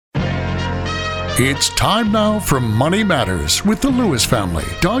It's time now for Money Matters with the Lewis family.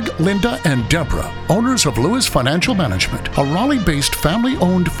 Doug, Linda, and Deborah, owners of Lewis Financial Management, a Raleigh-based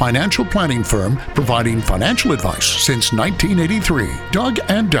family-owned financial planning firm providing financial advice since 1983. Doug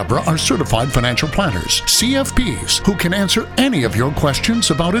and Deborah are certified financial planners, CFPs, who can answer any of your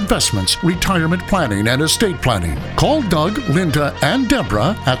questions about investments, retirement planning, and estate planning. Call Doug, Linda, and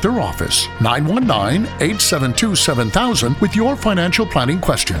Deborah at their office, 919-872-7000, with your financial planning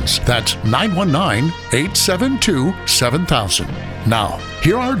questions. That's 919-872-7000. Now,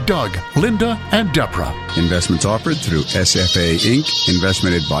 here are Doug, Linda, and Deborah. Investments offered through SFA Inc.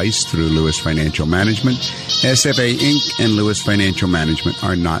 Investment advice through Lewis Financial Management. SFA Inc. and Lewis Financial Management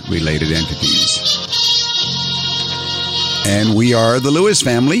are not related entities. And we are the Lewis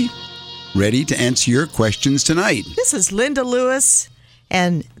family, ready to answer your questions tonight. This is Linda Lewis,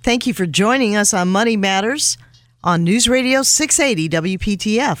 and thank you for joining us on Money Matters on News Radio 680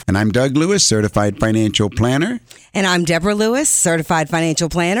 WPTF. And I'm Doug Lewis, certified financial planner. And I'm Deborah Lewis, certified financial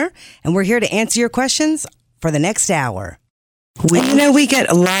planner. And we're here to answer your questions for the next hour. We get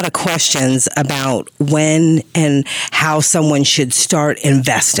a lot of questions about when and how someone should start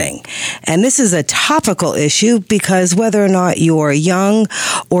investing. And this is a topical issue because whether or not you're young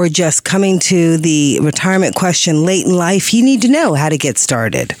or just coming to the retirement question late in life, you need to know how to get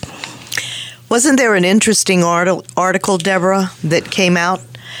started. Wasn't there an interesting article, Deborah, that came out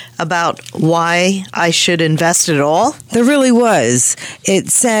about why I should invest at all? There really was. It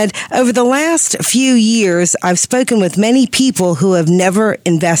said, over the last few years, I've spoken with many people who have never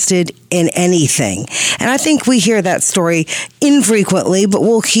invested in anything. And I think we hear that story infrequently, but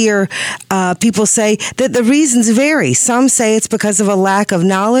we'll hear people say that the reasons vary. Some say it's because of a lack of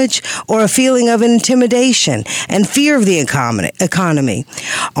knowledge or a feeling of intimidation and fear of the economy.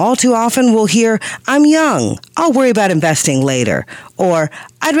 All too often we'll hear, I'm young, I'll worry about investing later. Or,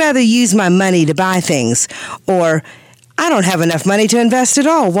 I'd rather use my money to buy things. Or, I don't have enough money to invest at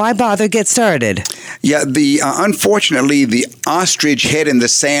all. Why bother get started? Yeah, unfortunately, the ostrich head in the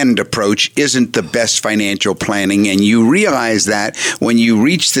sand approach isn't the best financial planning, and you realize that when you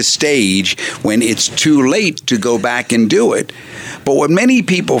reach the stage when it's too late to go back and do it. But what many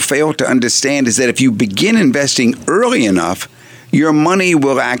people fail to understand is that if you begin investing early enough, your money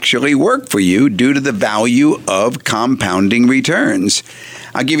will actually work for you due to the value of compounding returns.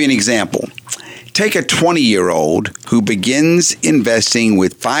 I'll give you an example. Take a 20-year-old who begins investing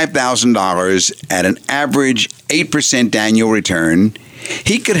with $5,000 at an average 8% annual return.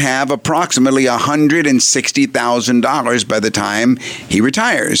 He could have approximately $160,000 by the time he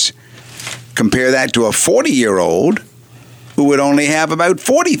retires. Compare that to a 40-year-old who would only have about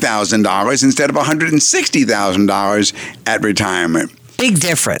 $40,000 instead of $160,000 at retirement. Big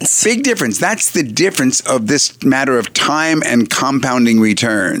difference. Big difference. That's the difference of this matter of time and compounding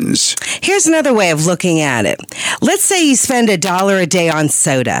returns. Here's another way of looking at it. Let's say you spend $1 a day on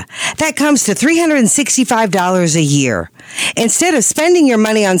soda. That comes to $365 a year. Instead of spending your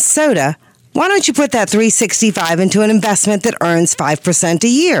money on soda, why don't you put that $365 into an investment that earns 5% a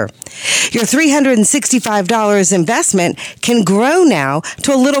year? Your $365 investment can grow now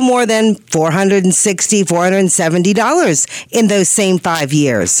to a little more than $460, $470 in those same 5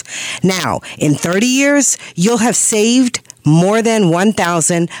 years. Now, in 30 years, you'll have saved more than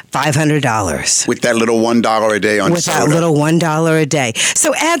 $1,500. With that little $1 a day on soda. With that little $1 a day.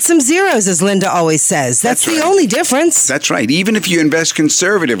 So add some zeros, as Linda always says. That's the only difference. That's right. Even if you invest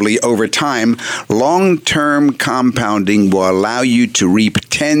conservatively over time, long-term compounding will allow you to reap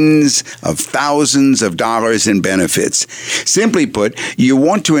tens of thousands of dollars in benefits. Simply put, you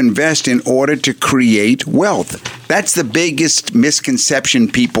want to invest in order to create wealth. That's the biggest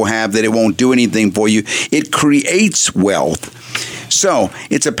misconception people have, that it won't do anything for you. It creates wealth. So,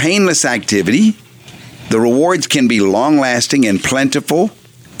 it's a painless activity. The rewards can be long-lasting and plentiful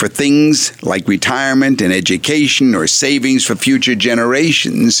for things like retirement and education or savings for future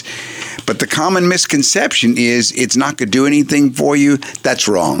generations. But the common misconception is it's not going to do anything for you. That's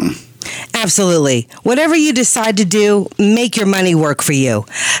wrong. Absolutely. Whatever you decide to do, make your money work for you.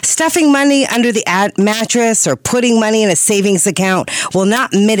 Stuffing money under the mattress or putting money in a savings account will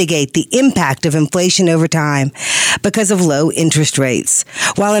not mitigate the impact of inflation over time because of low interest rates.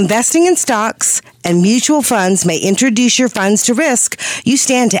 While investing in stocks and mutual funds may introduce your funds to risk, you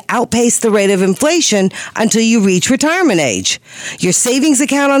stand to outpace the rate of inflation until you reach retirement age. Your savings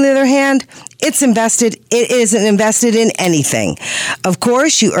account, on the other hand, it isn't invested in anything. Of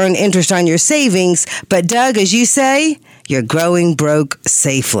course, you earn interest on your savings, but Doug, as you say, you're growing broke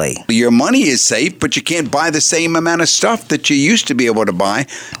safely. Your money is safe, but you can't buy the same amount of stuff that you used to be able to buy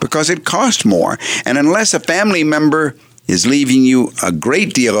because it costs more. And unless a family member is leaving you a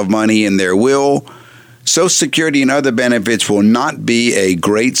great deal of money in their will. Social Security and other benefits will not be a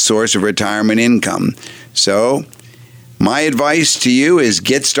great source of retirement income. So, my advice to you is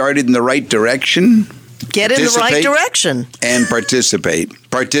get started in the right direction. Get in the right direction. And participate.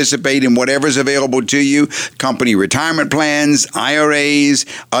 Participate in whatever's available to you. Company retirement plans, IRAs,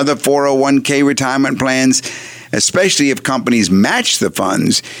 other 401k retirement plans, especially if companies match the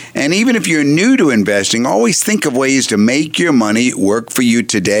funds. And even if you're new to investing, always think of ways to make your money work for you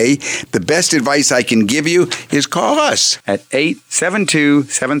today. The best advice I can give you is call us at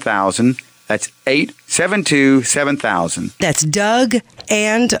 872-7000. That's 872-7000. That's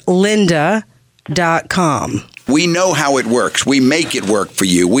DougandLinda.com. We know how it works. We make it work for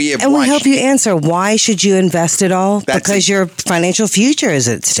you. We help you answer why should you invest it all? Because your financial future is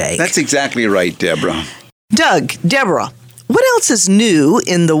at stake. That's exactly right, Deborah. Doug, Deborah, what else is new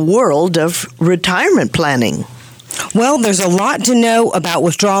in the world of retirement planning? Well, there's a lot to know about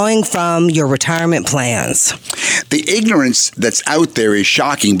withdrawing from your retirement plans. The ignorance that's out there is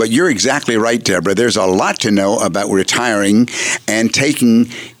shocking, but you're exactly right, Deborah. There's a lot to know about retiring and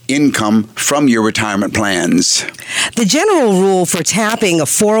taking income from your retirement plans. The general rule for tapping a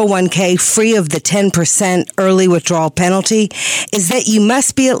 401k free of the 10% early withdrawal penalty is that you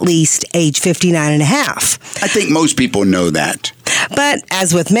must be at least age 59 and a half. I think most people know that. But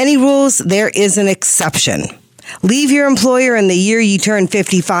as with many rules, there is an exception. Leave your employer in the year you turn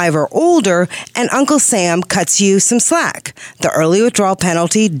 55 or older, and Uncle Sam cuts you some slack. The early withdrawal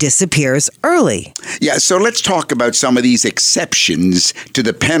penalty disappears early. Yeah, so let's talk about some of these exceptions to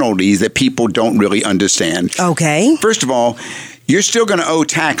the penalties that people don't really understand. Okay. First of all, you're still going to owe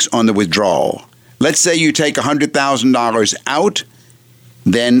tax on the withdrawal. Let's say you take $100,000 out,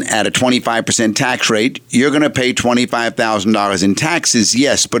 then at a 25% tax rate, you're going to pay $25,000 in taxes,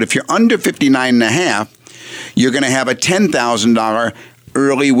 yes, but if you're under 59 and a half, you're going to have a $10,000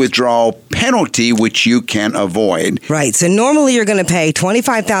 early withdrawal penalty, which you can avoid. Right. So normally you're going to pay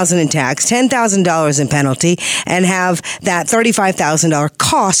 $25,000 in tax, $10,000 in penalty, and have that $35,000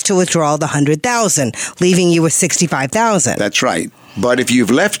 cost to withdraw the $100,000, leaving you with $65,000. That's right. But if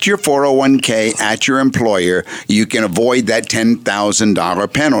you've left your 401k at your employer, you can avoid that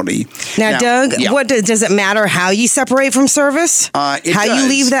 $10,000 penalty. Now, Doug, what does it matter how you separate from service? You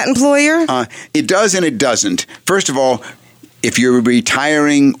leave that employer? It does and it doesn't. First of all, if you're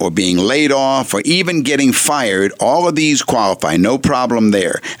retiring or being laid off or even getting fired, all of these qualify. No problem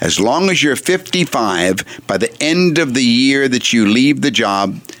there. As long as you're 55 by the end of the year that you leave the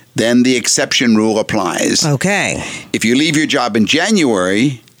job, then the exception rule applies. Okay. If you leave your job in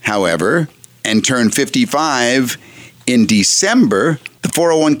January, however, and turn 55 in December, the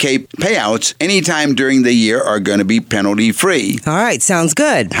 401k payouts anytime during the year are going to be penalty-free. All right, sounds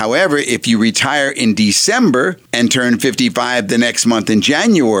good. However, if you retire in December and turn 55 the next month in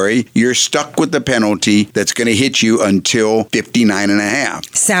January, you're stuck with the penalty that's going to hit you until 59 and a half.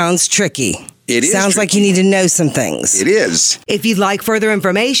 Sounds tricky. It is Sounds like you need to know some things. It is. If you'd like further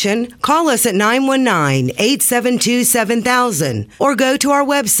information, call us at 919-872-7000 or go to our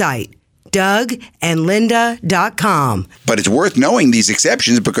website, DougandLinda.com. But it's worth knowing these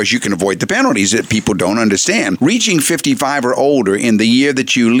exceptions because you can avoid the penalties that people don't understand. Reaching 55 or older in the year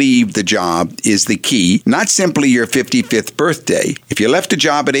that you leave the job is the key, not simply your 55th birthday. If you left a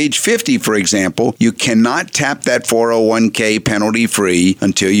job at age 50, for example, you cannot tap that 401k penalty-free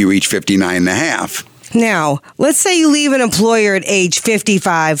until you reach 59 and a half. Now, let's say you leave an employer at age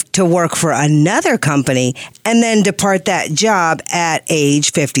 55 to work for another company and then depart that job at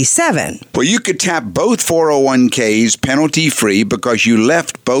age 57. Well, you could tap both 401ks penalty-free because you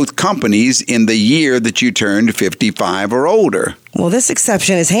left both companies in the year that you turned 55 or older. Well, this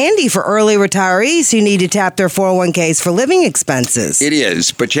exception is handy for early retirees who need to tap their 401ks for living expenses. It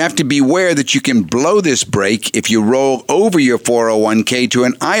is, but you have to be aware that you can blow this break if you roll over your 401k to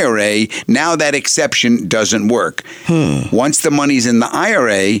an IRA. Now that exception doesn't work. Once the money's in the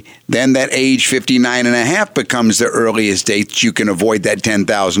IRA, then that age 59 and a half becomes the earliest date that you can avoid that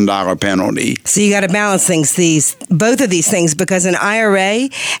 $10,000 penalty. So you got to balance both of these things, because an IRA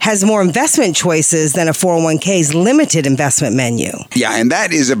has more investment choices than a 401k's limited investment menu. Yeah, and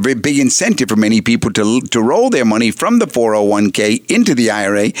that is a very big incentive for many people to roll their money from the 401k into the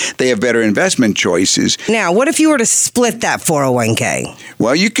IRA. They have better investment choices. Now, what if you were to split that 401k?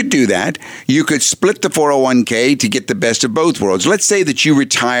 Well, you could do that. You could split the 401k to get the best of both worlds. Let's say that you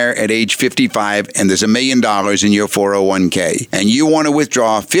retire at age 55 and there's $1 million in your 401k, and you want to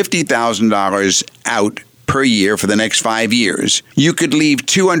withdraw $50,000 out per year for the next 5 years. You could leave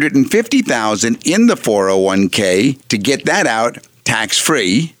 $250,000 in the 401k to get that out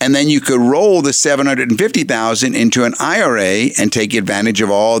tax-free, and then you could roll the $750,000 into an IRA and take advantage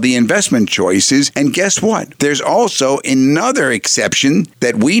of all the investment choices. And guess what? There's also another exception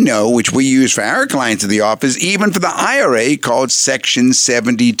that we know, which we use for our clients at the office, even for the IRA, called Section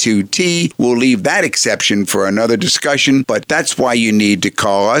 72T. We'll leave that exception for another discussion, but that's why you need to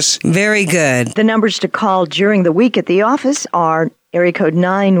call us. Very good. The numbers to call during the week at the office are area code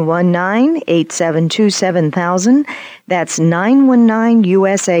 919-872-7000. That's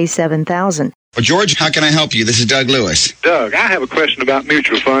 919-USA-7000. Well, George, how can I help you? This is Doug Lewis. Doug, I have a question about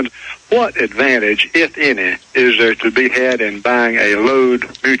mutual funds. What advantage, if any, is there to be had in buying a load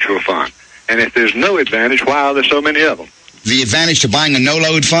mutual fund? And if there's no advantage, why are there so many of them? The advantage to buying a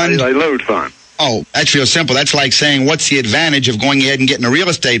no-load fund? A load fund. Oh, that's real simple. That's like saying, what's the advantage of going ahead and getting a real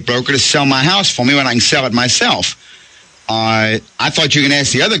estate broker to sell my house for me when I can sell it myself? I thought you were going to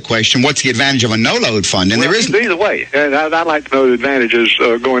ask the other question, what's the advantage of a no-load fund? And there isn't. Either way. I'd like to know the advantages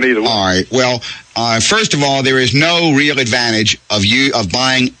going either way. All right. Well, first of all, there is no real advantage of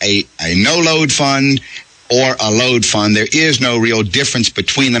buying a no-load fund or a load fund. There is no real difference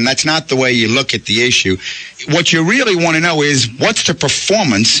between them. That's not the way you look at the issue. What you really want to know is what's the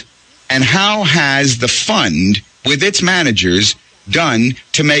performance and how has the fund with its managers done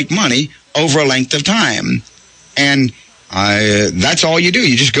to make money over a length of time. And that's all you do.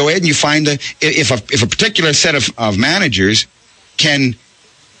 You just go ahead and you find if a particular set of managers can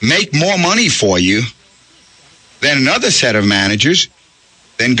make more money for you than another set of managers,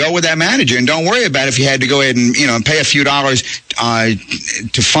 then go with that manager and don't worry about if you had to go ahead and pay a few dollars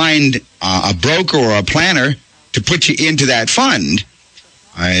to find a broker or a planner to put you into that fund.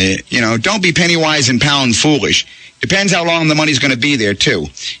 Don't be penny wise and pound foolish. Depends how long the money's going to be there, too.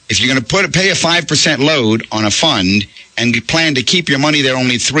 If you're going to pay a 5% load on a fund and you plan to keep your money there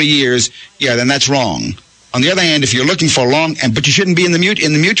only 3 years, then that's wrong. On the other hand, if you're looking for but you shouldn't be in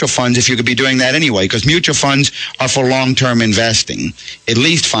the mutual funds if you could be doing that anyway, because mutual funds are for long-term investing, at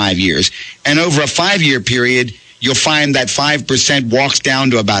least 5 years. And over a 5-year period, you'll find that 5% walks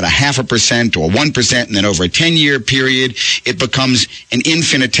down to about 0.5% or 1%, and then over a 10-year period, it becomes an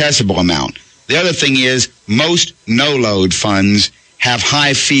infinitesimal amount. The other thing is most no-load funds have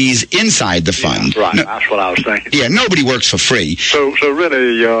high fees inside the fund. Yeah, right, that's what I was thinking. Yeah, nobody works for free. So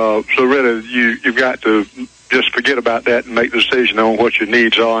really, you've got to just forget about that and make the decision on what your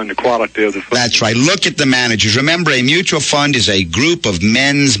needs are and the quality of the fund. That's right. Look at the managers. Remember, a mutual fund is a group of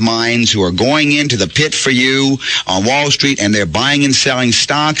men's minds who are going into the pit for you on Wall Street, and they're buying and selling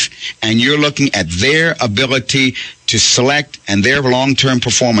stocks, and you're looking at their ability to select and their long-term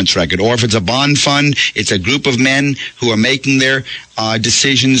performance record. Or if it's a bond fund, it's a group of men who are making their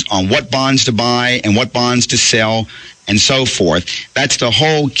decisions on what bonds to buy and what bonds to sell and so forth. That's the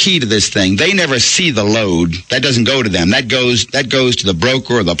whole key to this thing. They never see the load. That doesn't go to them. That goes to the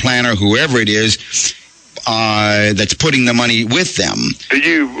broker or the planner, whoever it is, that's putting the money with them.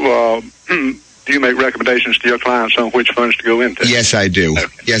 Do you make recommendations to your clients on which funds to go into? Yes, I do. Okay.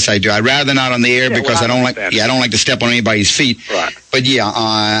 Yes, I do. I'd rather not on the air because I don't like to step on anybody's feet. Right. But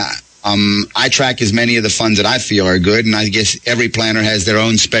I track as many of the funds that I feel are good, and I guess every planner has their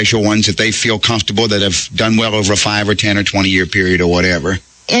own special ones that they feel comfortable that have done well over a 5 or 10 or 20 year period or whatever.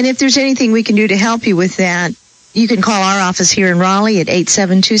 And if there's anything we can do to help you with that, you can call our office here in Raleigh at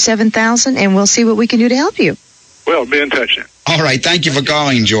 872-7000, and we'll see what we can do to help you. Well, be in touch then. All right. Thank you for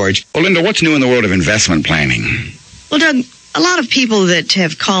calling, George. Well, Linda, what's new in the world of investment planning? Well, Doug, a lot of people that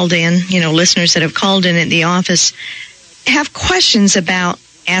have called in, listeners that have called in at the office, have questions about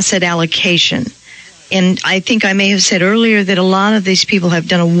asset allocation. And I think I may have said earlier that a lot of these people have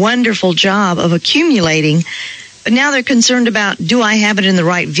done a wonderful job of accumulating, but now they're concerned about, do I have it in the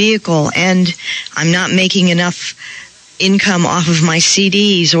right vehicle? And I'm not making enough income off of my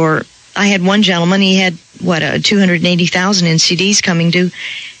CDs. Or I had one gentleman, he had, $280,000 in CDs coming due,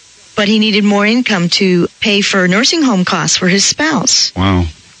 but he needed more income to pay for nursing home costs for his spouse. Wow.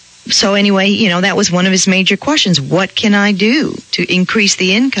 So anyway, that was one of his major questions. What can I do to increase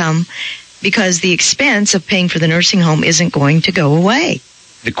the income? Because the expense of paying for the nursing home isn't going to go away.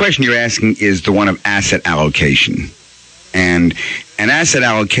 The question you're asking is the one of asset allocation. And an asset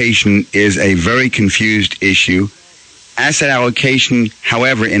allocation is a very confused issue. Asset allocation,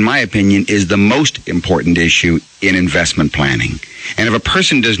 however, in my opinion, is the most important issue in investment planning. And if a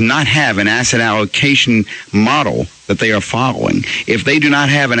person does not have an asset allocation model that they are following, if they do not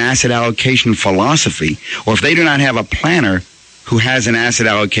have an asset allocation philosophy, or if they do not have a planner who has an asset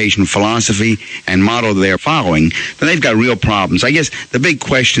allocation philosophy and model they're following, then they've got real problems. I guess the big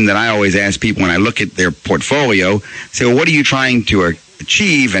question that I always ask people when I look at their portfolio, say, well, what are you trying to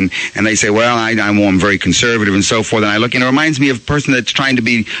achieve, and they say, well, I'm very conservative and so forth, and I look, and it reminds me of a person that's trying to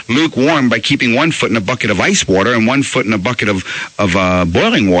be lukewarm by keeping one foot in a bucket of ice water and one foot in a bucket of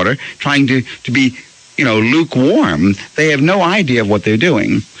boiling water, trying to be, lukewarm. They have no idea of what they're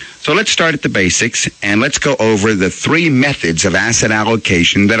doing. So let's start at the basics, and let's go over the 3 methods of asset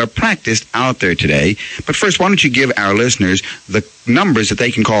allocation that are practiced out there today. But first, why don't you give our listeners the numbers that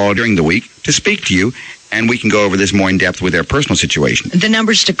they can call during the week to speak to you, and we can go over this more in depth with their personal situation. The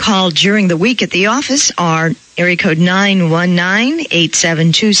numbers to call during the week at the office are area code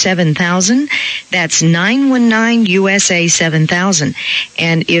 919-872-7000. That's 919-USA-7000.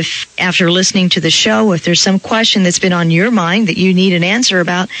 And if, after listening to the show, if there's some question that's been on your mind that you need an answer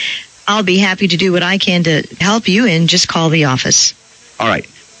about, I'll be happy to do what I can to help you, and just call the office. All right.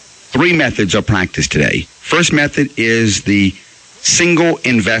 3 methods are practiced today. First method is the single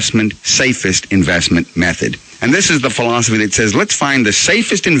investment, safest investment method. And this is the philosophy that says, let's find the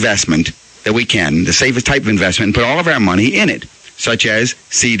safest investment that we can, the safest type of investment, and put all of our money in it, such as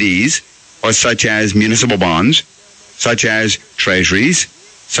CDs, or such as municipal bonds, such as treasuries,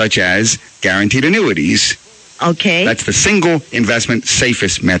 such as guaranteed annuities. Okay. That's the single investment,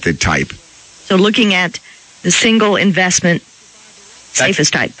 safest method type. So looking at the single investment,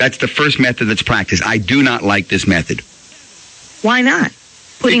 safest type. That's the first method that's practiced. I do not like this method. Why not?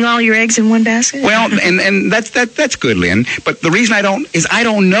 Putting all your eggs in one basket? Well, and that's good, Lynn. But the reason I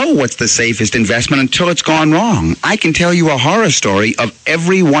don't know what's the safest investment until it's gone wrong. I can tell you a horror story of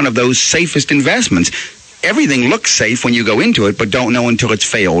every one of those safest investments. Everything looks safe when you go into it, but don't know until it's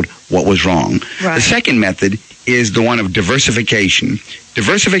failed what was wrong. Right. The second method is the one of diversification.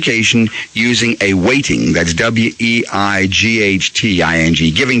 Diversification using a weighting, that's WEIGHTING,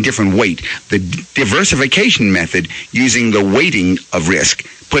 giving different weight. The diversification method using the weighting of risk,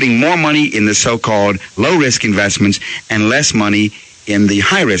 putting more money in the so-called low-risk investments and less money in the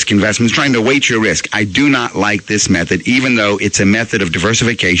high-risk investments, trying to weight your risk. I do not like this method, even though it's a method of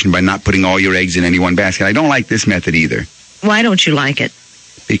diversification by not putting all your eggs in any one basket. I don't like this method either. Why don't you like it?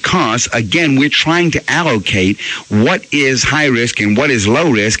 Because, again, we're trying to allocate what is high risk and what is low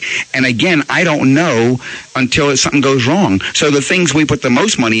risk. And, again, I don't know until something goes wrong. So the things we put the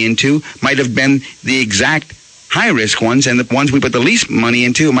most money into might have been the exact high risk ones, and the ones we put the least money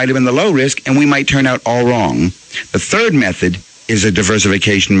into might have been the low risk, and we might turn out all wrong. The third method is a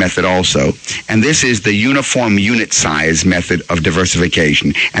diversification method also. And this is the uniform unit size method of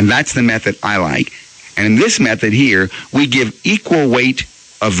diversification. And that's the method I like. And in this method here, we give equal weight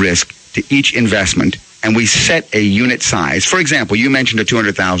of risk to each investment, and we set a unit size. For example, you mentioned a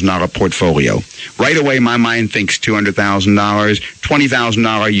 $200,000 portfolio. Right away, my mind thinks $200,000,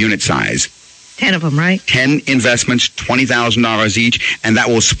 $20,000 unit size. 10 of them, right? 10 investments, $20,000 each, and that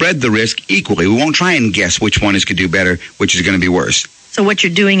will spread the risk equally. We won't try and guess which one is going to do better, which is going to be worse. So what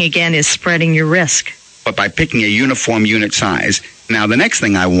you're doing, again, is spreading your risk. But by picking a uniform unit size. Now, the next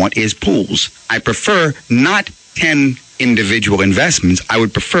thing I want is pools. I prefer not 10 individual investments. I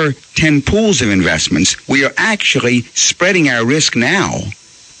would prefer 10 pools of investments. We are actually spreading our risk now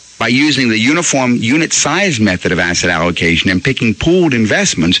by using the uniform unit size method of asset allocation and picking pooled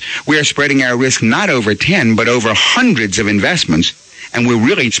investments. We are spreading our risk not over 10, but over hundreds of investments, and we're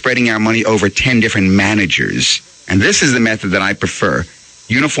really spreading our money over 10 different managers. And this is the method that I prefer.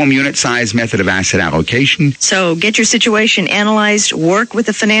 Uniform unit size method of asset allocation. So get your situation analyzed, work with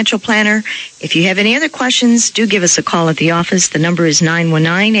a financial planner. If you have any other questions, do give us a call at the office. The number is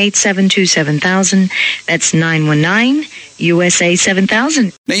 919-872-7000. That's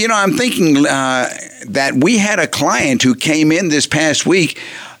 919-USA-7000. Now, I'm thinking that we had a client who came in this past week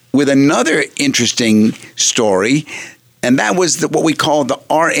with another interesting story, and that was what we call the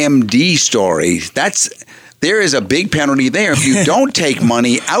RMD story. There is a big penalty there if you don't take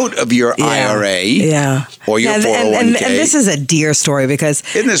money out of your IRA or your 401k. And this is a dear story because...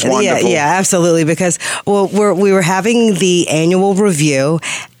 Isn't this wonderful? Yeah, absolutely. Because, we were having the annual review,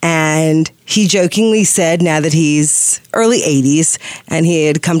 and he jokingly said now that he's early 80s, and he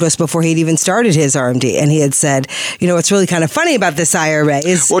had come to us before he'd even started his RMD, and he had said, what's really kind of funny about this IRA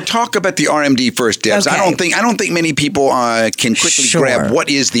is... Well, talk about the RMD first, Debs. Okay. I don't think many people can quickly grab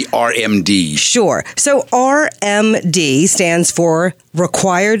what is the RMD. Sure. So RMD stands for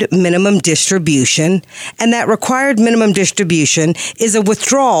Required Minimum Distribution, and that required minimum distribution is a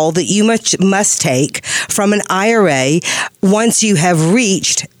withdrawal that you must take from an IRA once you have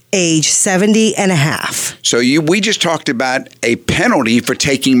reached age 70 and a half. So we just talked about a penalty for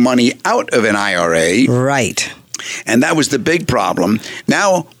taking money out of an IRA. Right. And that was the big problem.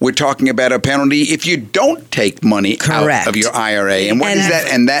 Now we're talking about a penalty if you don't take money out of your IRA. And what is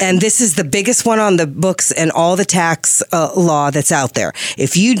that? And this is the biggest one on the books and all the tax law that's out there.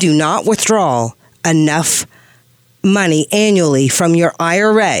 If you do not withdraw enough money annually from your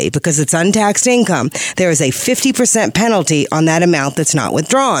IRA because it's untaxed income, there is a 50% penalty on that amount that's not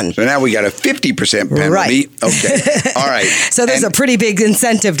withdrawn. So now we got a 50% penalty. Right. Okay. All right. So there's a pretty big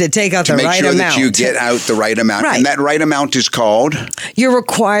incentive to take out the right amount. To make sure that you get out the right amount. Right. And that right amount is called? Your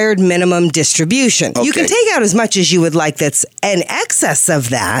required minimum distribution. Okay. You can take out as much as you would like that's in excess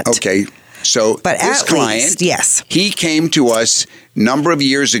of that. Okay. So this client, yes, he came to us a number of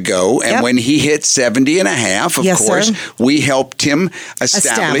years ago, and when he hit 70 and a half, of course, we helped him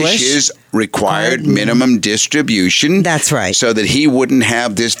establish his required minimum distribution. That's right. So that he wouldn't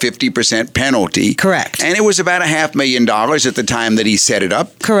have this 50% penalty. Correct. And it was about $500,000 at the time that he set it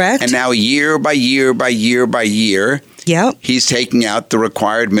up. Correct. And now year by year by year by year, he's taking out the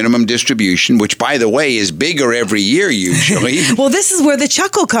required minimum distribution, which, by the way, is bigger every year usually. Well, this is where the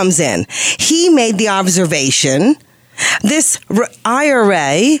chuckle comes in. He made the observation, this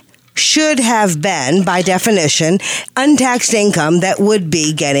IRA should have been, by definition, untaxed income that would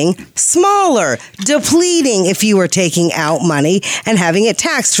be getting smaller, depleting if you were taking out money and having it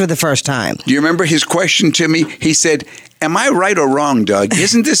taxed for the first time. Do you remember his question to me? He said, am I right or wrong, Doug?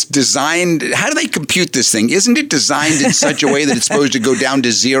 Isn't this designed, how do they compute this thing? Isn't it designed in such a way that it's supposed to go down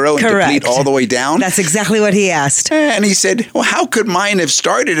to zero and deplete all the way down? That's exactly what he asked. And he said, well, how could mine have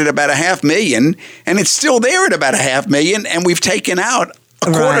started at about $500,000 and it's still there at about $500,000 and we've taken out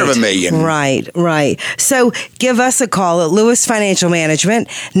 $250,000. Right. So give us a call at Lewis Financial Management,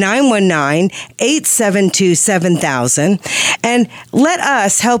 919-872-7000, and let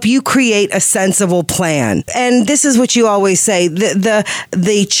us help you create a sensible plan. And this is what you always say,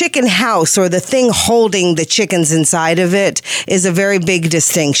 the chicken house, or the thing holding the chickens inside of it, is a very big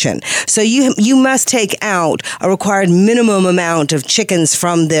distinction. So you must take out a required minimum amount of chickens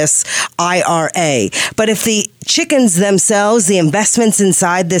from this IRA. But if the chickens themselves, the investments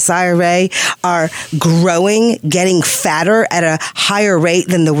inside this IRA, are growing, getting fatter at a higher rate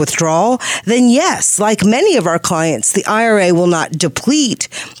than the withdrawal, then yes, like many of our clients, the IRA will not deplete,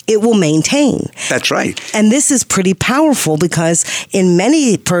 it will maintain. That's right. And this is pretty powerful because in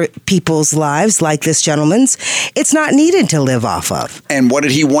many people's lives, like this gentleman's, it's not needed to live off of. And what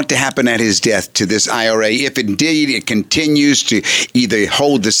did he want to happen at his death to this IRA? If indeed it continues to either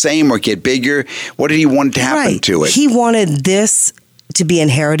hold the same or get bigger, what did he want to happen to it? He wanted this to be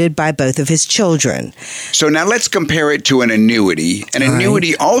inherited by both of his children. So now let's compare it to an annuity. An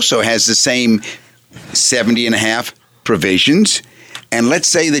annuity also has the same 70 and a half provisions. And let's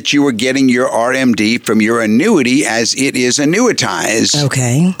say that you were getting your RMD from your annuity as it is annuitized.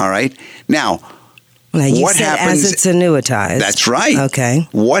 Okay. All right. Now you what said happens as it's annuitized. That's right. Okay.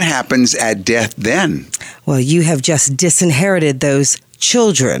 What happens at death then? Well, you have just disinherited those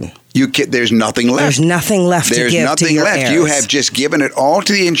children. There's nothing left. There's nothing left to give to your heirs. There's nothing left. You have just given it all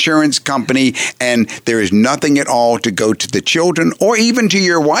to the insurance company, and there is nothing at all to go to the children or even to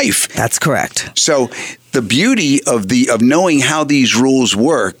your wife. That's correct. So the beauty of knowing how these rules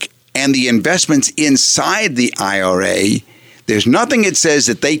work and the investments inside the IRA, there's nothing that says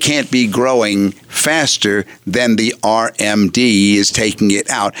that they can't be growing faster than the RMD is taking it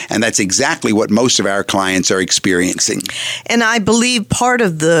out. And that's exactly what most of our clients are experiencing. And I believe part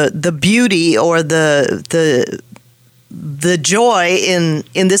of the beauty or the joy in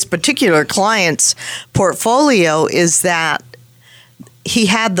this particular client's portfolio is that he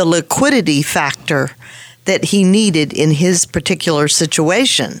had the liquidity factor that he needed in his particular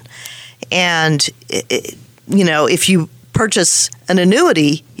situation. And, if you purchase an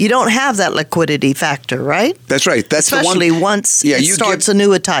annuity, you don't have that liquidity factor, right? That's right. That's especially the one, once it starts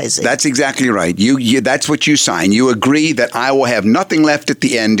annuitizing. That's exactly right. You that's what you sign. You agree that I will have nothing left at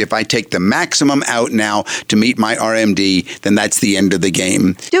the end if I take the maximum out now to meet my RMD. Then that's the end of the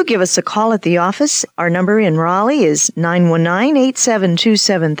game. Do give us a call at the office. Our number in Raleigh is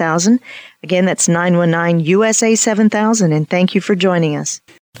 919-872-7000. Again, that's 919-USA-7000. And thank you for joining us.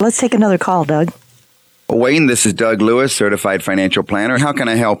 Let's take another call, Doug. Wayne, this is Doug Lewis, Certified Financial Planner. How can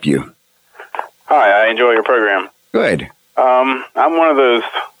I help you? Hi, I enjoy your program. Good. I'm one of those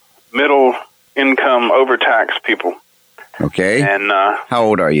middle income overtaxed people. Okay. And how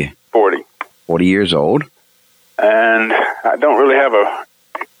old are you? 40. 40 years old. And I don't really have a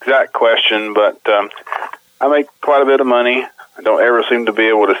exact question, but I make quite a bit of money. I don't ever seem to be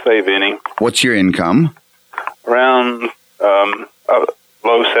able to save any. What's your income? Around low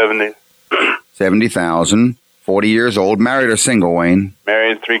 70s. 70,000, 40 years old, married or single, Wayne?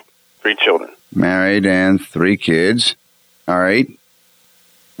 Married, three children. Married and 3 kids. All right.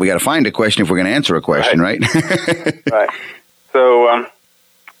 We got to find a question if we're going to answer a question, right? Right. So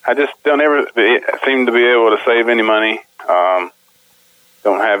I just don't ever seem to be able to save any money.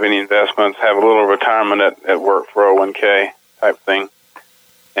 Don't have any investments. Have a little retirement at work, 401k type thing.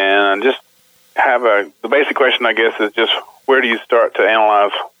 And just have the basic question, I guess, is just where do you start to analyze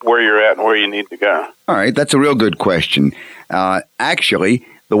where you're at and where you need to go? All right. That's a real good question. Actually,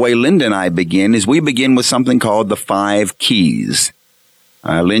 the way Linda and I begin is we begin with something called the 5 keys.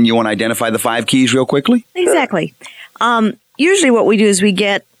 Lynn, you want to identify the 5 keys real quickly? Exactly. Usually what we do is we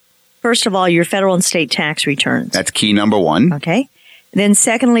get, first of all, your federal and state tax returns. That's key number 1. Okay. Then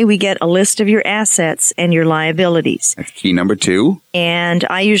secondly, we get a list of your assets and your liabilities. That's key number 2. And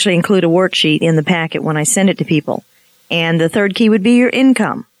I usually include a worksheet in the packet when I send it to people. And the third key would be your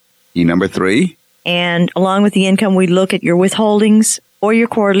income. Key number 3. And along with the income, we look at your withholdings or your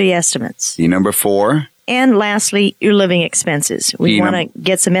quarterly estimates. Key number 4. And lastly, your living expenses. We want to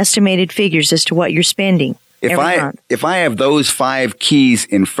get some estimated figures as to what you're spending every month. If I have those 5 keys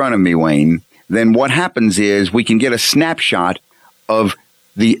in front of me, Wayne, then what happens is we can get a snapshot of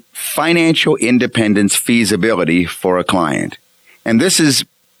the financial independence feasibility for a client. And this is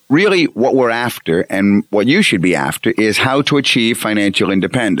really what we're after, and what you should be after is how to achieve financial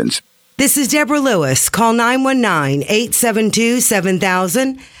independence. This is Deborah Lewis. Call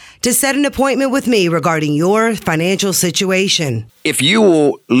 919-872-7000 to set an appointment with me regarding your financial situation. If you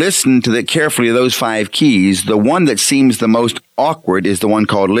will listen to carefully those 5 keys, the one that seems the most awkward is the one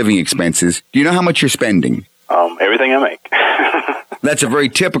called living expenses. Do you know how much you're spending? Everything I make. That's a very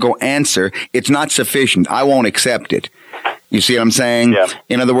typical answer. It's not sufficient. I won't accept it. You see what I'm saying? Yeah.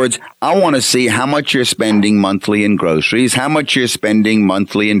 In other words, I want to see how much you're spending monthly in groceries, how much you're spending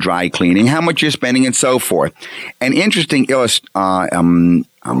monthly in dry cleaning, how much you're spending and so forth. An interesting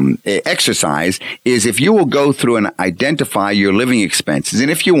exercise is if you will go through and identify your living expenses, and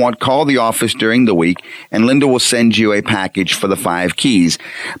if you want, call the office during the week, and Linda will send you a package for the 5 keys.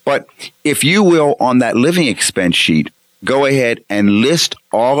 But if you will, on that living expense sheet, go ahead and list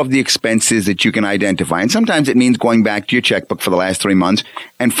all of the expenses that you can identify. And sometimes it means going back to your checkbook for the last 3 months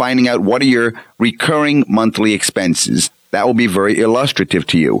and finding out what are your recurring monthly expenses. That will be very illustrative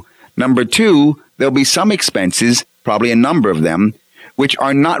to you. Number 2, there'll be some expenses, probably a number of them, which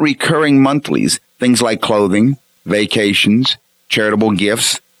are not recurring monthlies. Things like clothing, vacations, charitable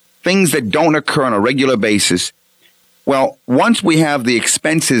gifts, things that don't occur on a regular basis. Well, once we have the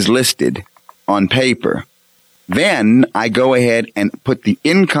expenses listed on paper, then I go ahead and put the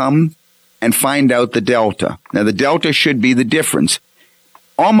income and find out the delta. Now, the delta should be the difference.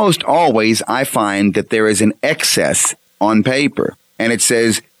 Almost always, I find that there is an excess on paper, and it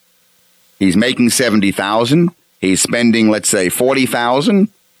says he's making $70,000. He's spending, let's say, $40,000.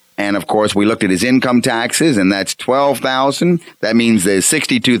 And of course, we looked at his income taxes, and that's $12,000. That means there's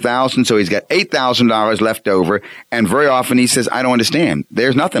 $62,000. So he's got $8,000 left over. And very often he says, I don't understand.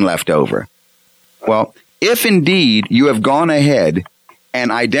 There's nothing left over. Well, if indeed you have gone ahead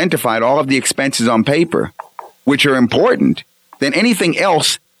and identified all of the expenses on paper, which are important, then anything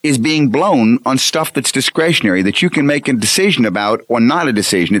else is being blown on stuff that's discretionary that you can make a decision about or not a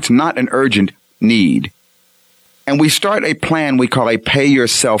decision. It's not an urgent need. And we start a plan we call a pay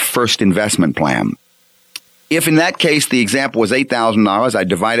yourself first investment plan. If in that case the example was $8,000, I'd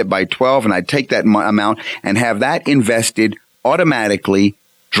divide it by 12 and I'd take that amount and have that invested automatically,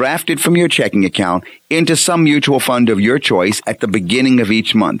 drafted from your checking account into some mutual fund of your choice at the beginning of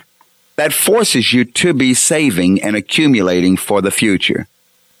each month. That forces you to be saving and accumulating for the future.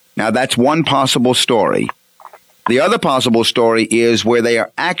 Now, that's one possible story. The other possible story is where they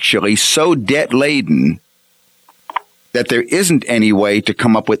are actually so debt-laden that there isn't any way to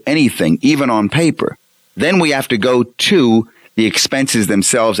come up with anything, even on paper. Then we have to go to the expenses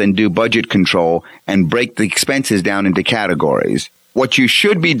themselves and do budget control and break the expenses down into categories. What you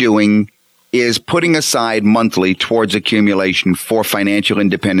should be doing is putting aside monthly towards accumulation for financial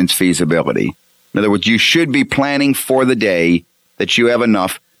independence feasibility. In other words, you should be planning for the day that you have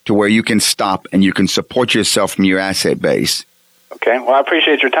enough to where you can stop and you can support yourself from your asset base. Okay. Well, I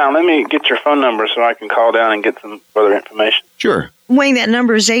appreciate your time. Let me get your phone number so I can call down and get some further information. Sure. Wayne, that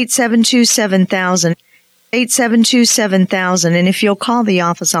number is 872-7000. 872-7000. And if you'll call the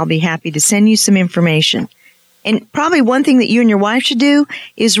office, I'll be happy to send you some information. And probably one thing that you and your wife should do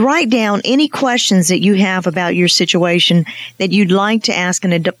is write down any questions that you have about your situation that you'd like to ask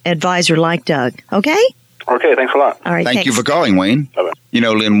an advisor like Doug. Okay? Okay, thanks a lot. All right, Thank you thanks. for calling, Wayne. Bye-bye. You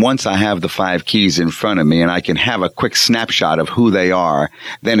know, Lynn, once I have the 5 keys in front of me and I can have a quick snapshot of who they are,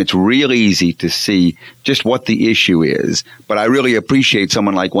 then it's real easy to see just what the issue is. But I really appreciate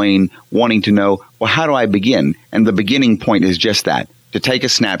someone like Wayne wanting to know, well, how do I begin? And the beginning point is just that, to take a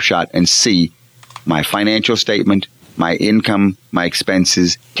snapshot and see my financial statement, my income, my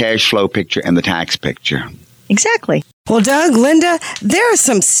expenses, cash flow picture, and the tax picture. Exactly. Well, Doug, Linda, there are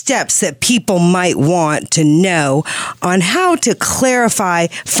some steps that people might want to know on how to clarify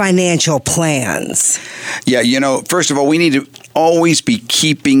financial plans. Yeah, you know, first of all, we need to always be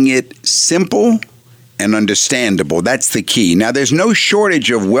keeping it simple and understandable. That's the key. Now, there's no shortage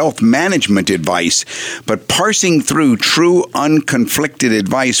of wealth management advice, but parsing through true unconflicted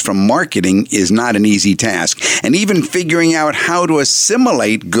advice from marketing is not an easy task. And even figuring out how to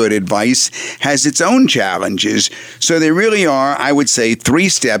assimilate good advice has its own challenges. So there really are, I would say, 3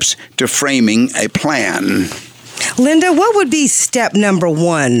 steps to framing a plan. Linda, what would be step number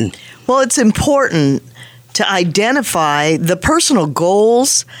 1? Well, it's important to identify the personal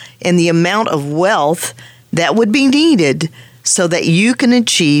goals and the amount of wealth that would be needed so that you can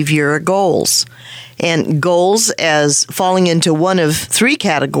achieve your goals. And goals as falling into one of 3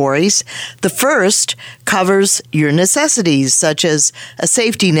 categories. The first covers your necessities, such as a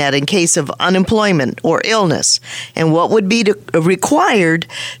safety net in case of unemployment or illness, and what would be required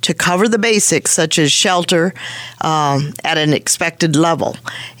to cover the basics, such as shelter at an expected level.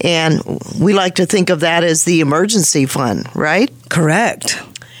 And we like to think of that as the emergency fund, right? Correct.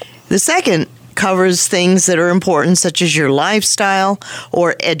 The second covers things that are important, such as your lifestyle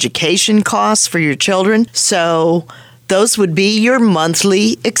or education costs for your children. So those would be your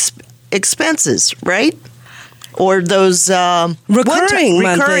monthly expenses, right? Or those recurring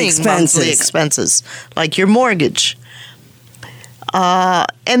monthly expenses, like your mortgage. And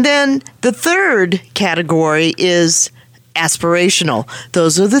then the third category is aspirational.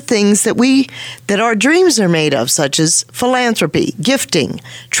 Those are the things that our dreams are made of, such as philanthropy, gifting,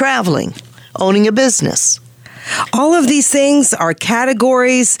 traveling, owning a business. All of these things are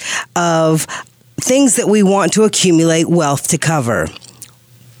categories of things that we want to accumulate wealth to cover.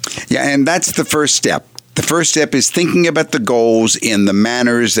 Yeah, and that's the first step. The first step is thinking about the goals in the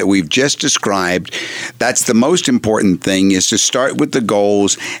manners that we've just described. That's the most important thing, is to start with the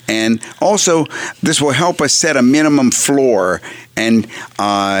goals. And also, this will help us set a minimum floor and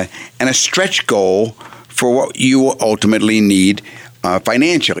a stretch goal for what you will ultimately need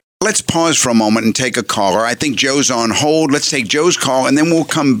financially. Let's pause for a moment and take a caller. I think Joe's on hold. Let's take Joe's call, and then we'll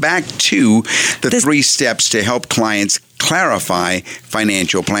come back to the 3 steps to help clients clarify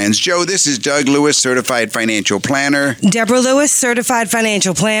financial plans. Joe, this is Doug Lewis, Certified Financial Planner. Deborah Lewis, Certified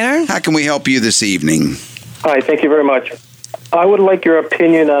Financial Planner. How can we help you this evening? Hi, thank you very much. I would like your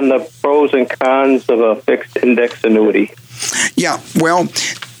opinion on the pros and cons of a fixed index annuity. Yeah, well,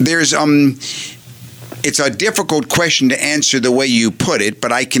 there's it's a difficult question to answer the way you put it,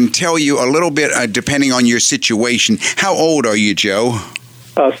 but I can tell you a little bit depending on your situation. How old are you, Joe?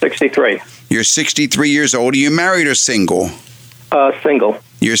 63. You're 63 years old. Are you married or single? Single.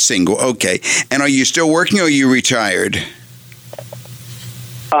 You're single, okay. And are you still working or are you retired?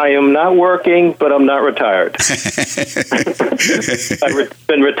 I am not working, but I'm not retired. I've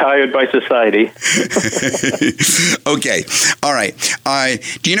been retired by society. Okay, all right.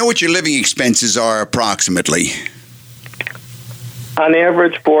 Do you know what your living expenses are approximately? On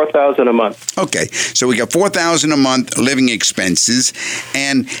average, $4,000 a month. Okay, so we got $4,000 a month living expenses.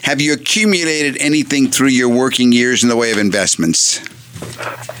 And have you accumulated anything through your working years in the way of investments?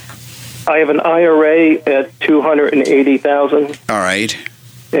 I have an IRA at $280,000. All right.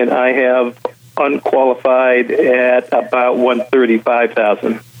 And I have unqualified at about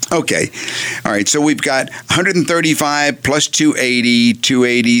 $135,000. Okay. All right. So we've got 135 plus 280,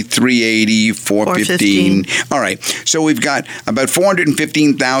 280, 380, 415. All right. So we've got about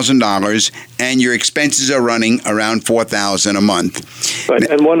 $415,000, and your expenses are running around $4,000 a month. But,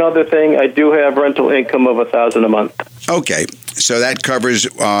 and one other thing, I do have rental income of $1,000 a month. Okay. So that covers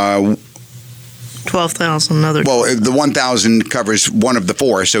 12,000 another. Well, the 1,000 covers one of the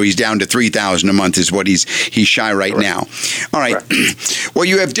 4, so he's down to 3,000 a month is what he's shy right now. All right. Well,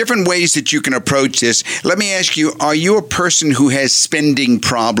 you have different ways that you can approach this. Let me ask you, are you a person who has spending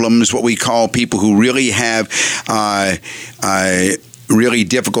problems, what we call people who really have really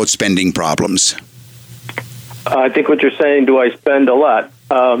difficult spending problems? I think what you're saying, do I spend a lot?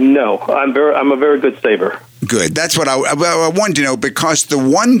 No, I'm a very good saver. Good. That's what I wanted to know, because the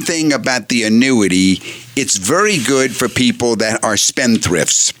one thing about the annuity, it's very good for people that are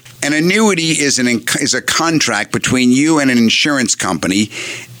spendthrifts. An annuity is a contract between you and an insurance company,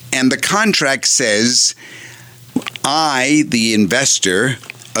 And the contract says, I, the investor,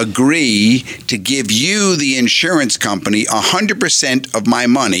 agree to give you, the insurance company, 100% of my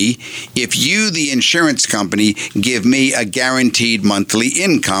money if you, the insurance company, give me a guaranteed monthly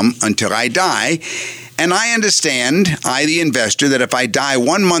income until I die. And I understand, I, the investor, that if I die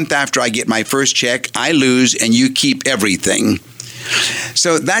 1 month after I get my first check, I lose and you keep everything.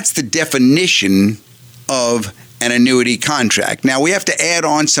 So that's the definition of an annuity contract. Now, we have to add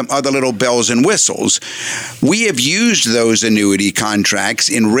on some other little bells and whistles. We have used those annuity contracts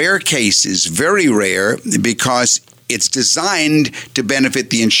in rare cases, very rare, because it's designed to benefit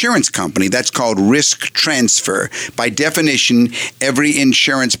the insurance company. That's called risk transfer. By definition, every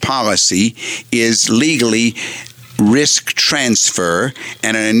insurance policy is legally risk transfer,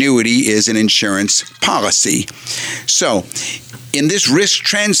 and an annuity is an insurance policy. So, in this risk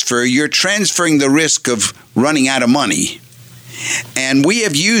transfer, you're transferring the risk of running out of money. And we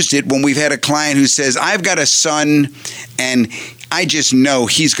have used it when we've had a client who says, I've got a son and I just know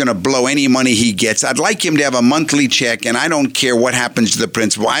he's going to blow any money he gets. I'd like him to have a monthly check, and I don't care what happens to the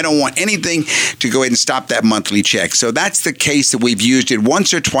principal. I don't want anything to go ahead and stop that monthly check. So that's the case that we've used it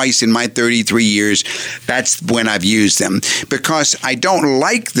once or twice in my 33 years. That's when I've used them, because I don't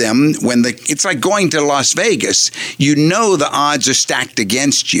like them when it's like going to Las Vegas. You know the odds are stacked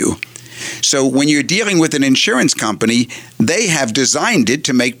against you. So when you're dealing with an insurance company, they have designed it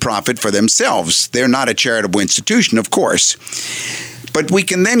to make profit for themselves. They're not a charitable institution, of course. But we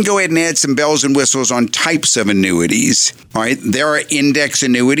can then go ahead and add some bells and whistles on types of annuities. All right, there are index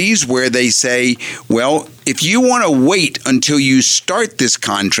annuities where they say, well, if you want to wait until you start this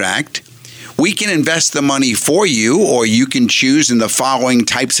contract, we can invest the money for you, or you can choose in the following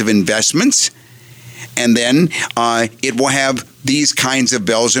types of investments. And then it will have these kinds of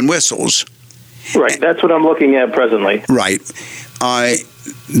bells and whistles. Right, that's what I'm looking at presently. Right.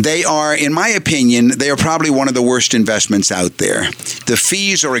 They are, in my opinion, they are probably one of the worst investments out there. The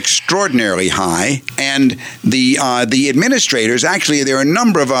fees are extraordinarily high, and the administrators, actually, there are a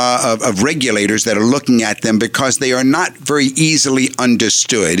number of regulators that are looking at them because they are not very easily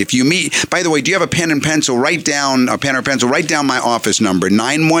understood. If you meet, by the way, do you have a pen and pencil? Write down my office number,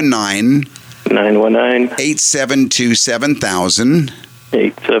 919-872-7000.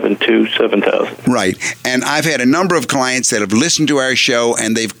 872-7000. Right. And I've had a number of clients that have listened to our show,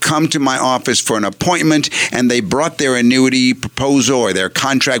 and they've come to my office for an appointment, and they brought their annuity proposal or their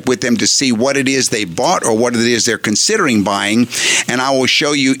contract with them to see what it is they bought or what it is they're considering buying. And I will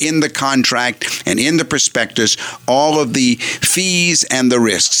show you in the contract and in the prospectus all of the fees and the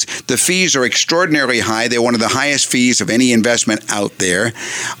risks. The fees are extraordinarily high. They're one of the highest fees of any investment out there.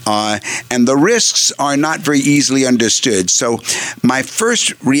 And the risks are not very easily understood. So my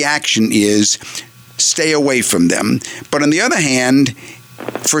first reaction is stay away from them. But on the other hand,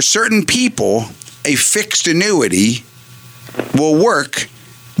 for certain people, a fixed annuity will work,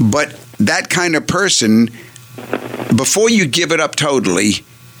 but that kind of person, before you give it up totally,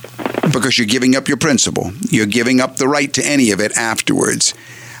 because you're giving up your principal, you're giving up the right to any of it afterwards,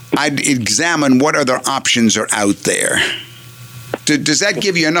 I'd examine what other options are out there. Does that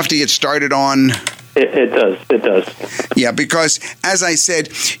give you enough to get started on? It does. Yeah, because as I said,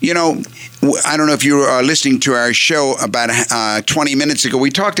 I don't know if you were listening to our show about 20 minutes ago. We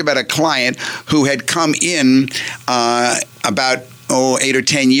talked about a client who had come in about 8 or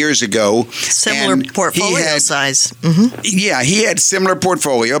 10 years ago. Similar portfolio size. Mm-hmm. Yeah, he had similar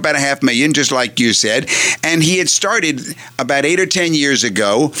portfolio, about $500,000, just like you said. And he had started about 8 or 10 years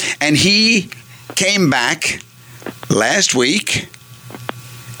ago, and he came back last week,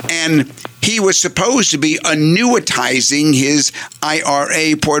 and he was supposed to be annuitizing his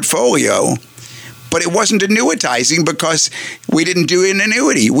IRA portfolio. But it wasn't annuitizing because we didn't do an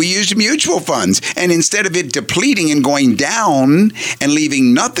annuity. We used mutual funds. And instead of it depleting and going down and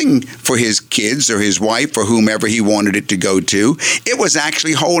leaving nothing for his kids or his wife or whomever he wanted it to go to, it was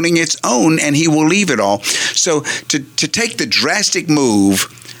actually holding its own, and he will leave it all. So to take the drastic move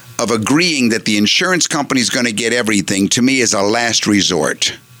of agreeing that the insurance company is going to get everything, to me, is a last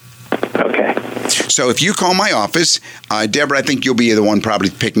resort. Okay. So if you call my office, Deborah, I think you'll be the one probably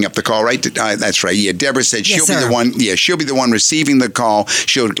picking up the call, right? That's right. Yeah, Deborah said she'll be the one. Yeah, she'll be the one receiving the call.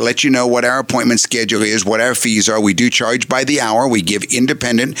 She'll let you know what our appointment schedule is, what our fees are. We do charge by the hour. We give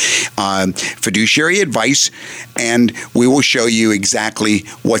independent fiduciary advice, and we will show you exactly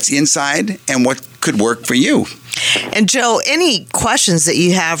what's inside and what could work for you. And Joe, any questions that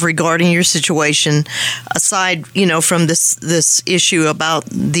you have regarding your situation, aside, from this issue about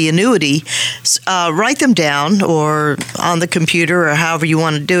the annuity, write them down or on the computer or however you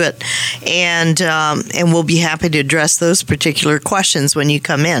want to do it, and we'll be happy to address those particular questions when you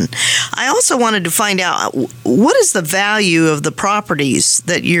come in. I also wanted to find out, what is the value of the properties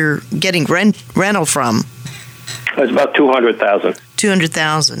that you're getting rental from? It's about $200,000.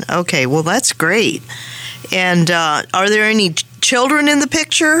 $200,000. Okay, well, that's great. And are there any children in the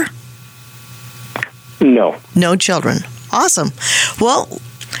picture? No. No children. Awesome. Well,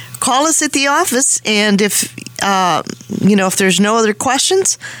 call us at the office, and if if there's no other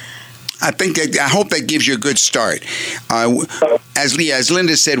questions, I hope that gives you a good start. As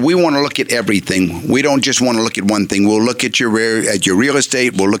Linda said, we want to look at everything. We don't just want to look at one thing. We'll look at your real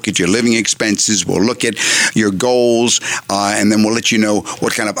estate. We'll look at your living expenses. We'll look at your goals, and then we'll let you know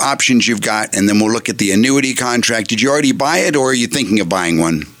what kind of options you've got. And then we'll look at the annuity contract. Did you already buy it, or are you thinking of buying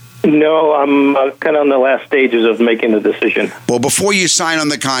one? No, I'm kind of on the last stages of making the decision. Well, before you sign on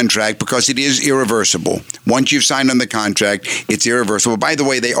the contract, because it is irreversible, once you've signed on the contract, it's irreversible. By the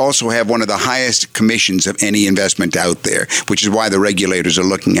way, they also have one of the highest commissions of any investment out there, which is why the regulators are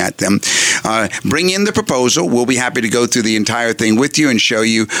looking at them. Bring in the proposal. We'll be happy to go through the entire thing with you and show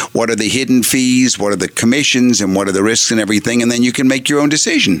you what are the hidden fees, what are the commissions, and what are the risks and everything, and then you can make your own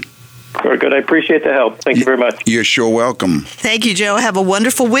decision. Very good. I appreciate the help. Thank you very much. You're sure welcome. Thank you, Joe. Have a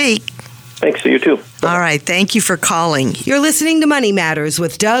wonderful week. Thanks to you, too. All right. Thank you for calling. You're listening to Money Matters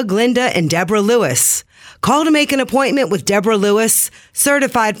with Doug, Linda, and Deborah Lewis. Call to make an appointment with Deborah Lewis,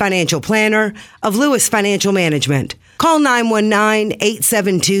 certified financial planner of Lewis Financial Management. Call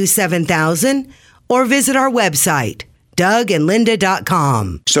 919-872-7000 or visit our website,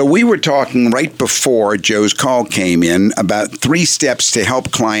 DougandLinda.com. So we were talking right before Joe's call came in about 3 steps to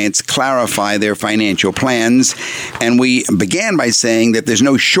help clients clarify their financial plans. And we began by saying that there's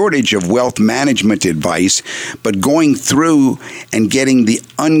no shortage of wealth management advice, but going through and getting the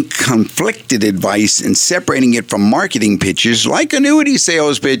unconflicted advice and separating it from marketing pitches like annuity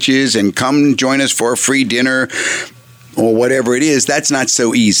sales pitches and come join us for a free dinner or whatever it is, that's not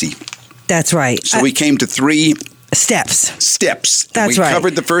so easy. That's right. So we came to 3 Steps. That's right. We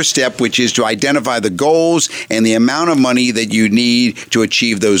covered the first step, which is to identify the goals and the amount of money that you need to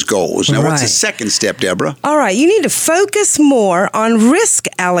achieve those goals. Now, what's the second step, Deborah? All right. You need to focus more on risk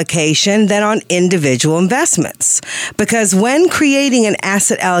allocation than on individual investments. Because when creating an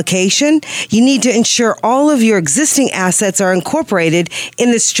asset allocation, you need to ensure all of your existing assets are incorporated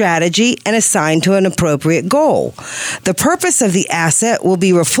in the strategy and assigned to an appropriate goal. The purpose of the asset will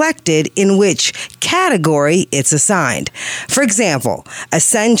be reflected in which category it's assigned. For example,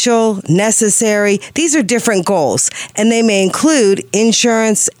 essential, necessary, these are different goals, and they may include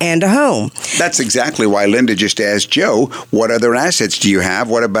insurance and a home. That's exactly why Linda just asked Joe, what other assets do you have?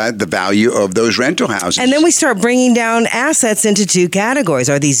 What about the value of those rental houses? And then we start bringing down assets into 2 categories.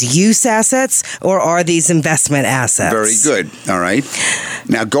 Are these use assets or are these investment assets? Very good. All right.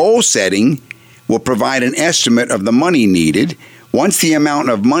 Now, goal setting will provide an estimate of the money needed. Once the amount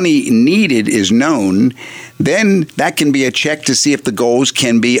of money needed is known, then that can be a check to see if the goals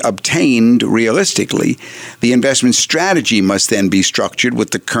can be obtained realistically. The investment strategy must then be structured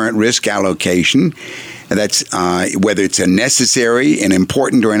with the current risk allocation. That's whether it's a necessary, an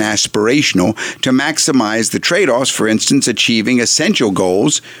important, or an aspirational to maximize the trade-offs, for instance, achieving essential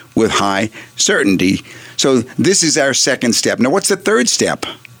goals with high certainty. So this is our second step. Now, what's the third step?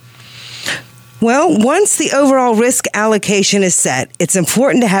 Well, once the overall risk allocation is set, it's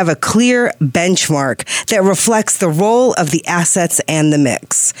important to have a clear benchmark that reflects the role of the assets and the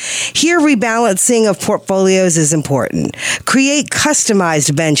mix. Here, rebalancing of portfolios is important. Create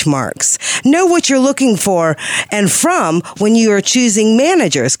customized benchmarks. Know what you're looking for and from when you are choosing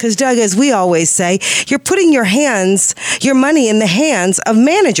managers. Because, Doug, as we always say, you're putting your money in the hands of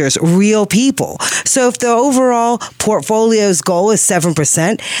managers, real people. So if the overall portfolio's goal is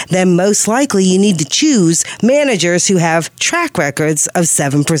 7%, then most likely you need to choose managers who have track records of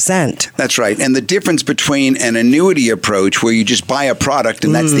 7%. That's right. And the difference between an annuity approach where you just buy a product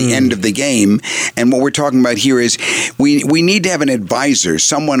and that's the end of the game, and what we're talking about here is we need to have an advisor,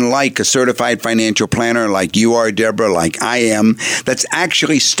 someone like a certified financial planner like you are, Deborah, like I am, that's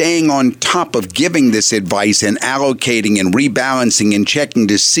actually staying on top of giving this advice and allocating and rebalancing and checking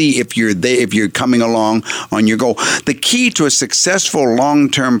to see if you're there, if you're coming along on your goal. The key to a successful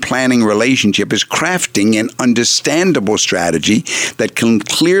long-term planning relationship is crafting an understandable strategy that can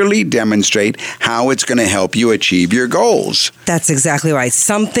clearly demonstrate how it's going to help you achieve your goals. That's exactly right.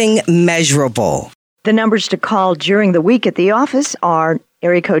 Something measurable. The numbers to call during the week at the office are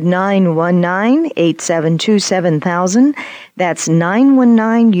Area code 919-872-7000. That's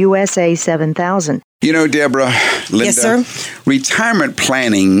 919-USA-7000. You know, Deborah, Linda, Yes, sir. Retirement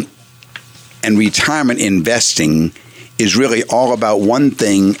planning and retirement investing is really all about one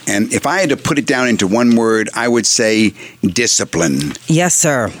thing. And if I had to put it down into one word, I would say discipline. Yes,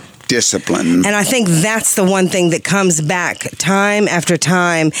 sir. Discipline. And I think that's the one thing that comes back time after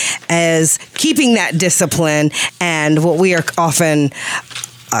time as keeping that discipline. And what we are often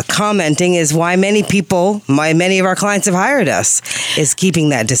commenting is why many of our clients have hired us, is keeping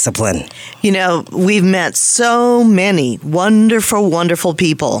that discipline. You know, we've met so many wonderful, wonderful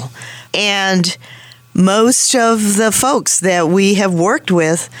people. And most of the folks that we have worked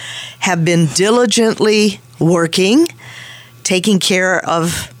with have been diligently working, taking care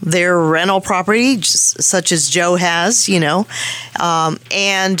of their rental property, such as Joe has, and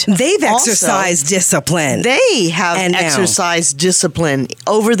they've exercised discipline. They have exercised discipline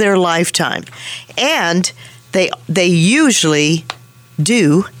over their lifetime, and they usually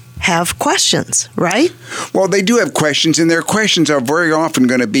do have questions, right? Well, they do have questions, and their questions are very often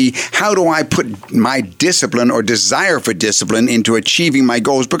going to be, how do I put my discipline or desire for discipline into achieving my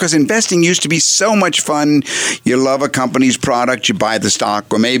goals? Because investing used to be so much fun. You love a company's product, you buy the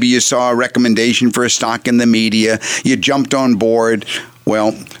stock, or maybe you saw a recommendation for a stock in the media, you jumped on board.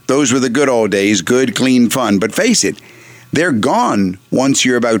 Well, those were the good old days, good, clean fun. But face it, they're gone once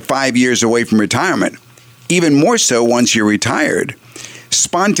you're about 5 years away from retirement. Even more so once you're retired.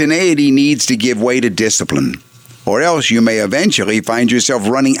 Spontaneity needs to give way to discipline, or else you may eventually find yourself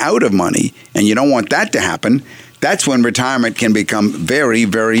running out of money, and you don't want that to happen. That's when retirement can become very,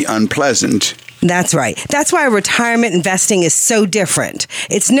 very unpleasant. That's right. That's why retirement investing is so different.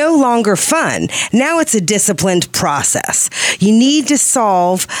 It's no longer fun. Now it's a disciplined process. You need to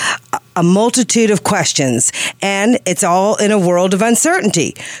solve a multitude of questions, and it's all in a world of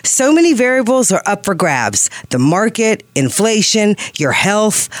uncertainty. So many variables are up for grabs. The market, inflation, your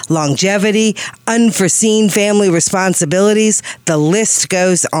health, longevity, unforeseen family responsibilities, the list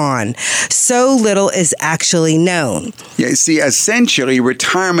goes on. So little is actually known. Yeah, see, essentially,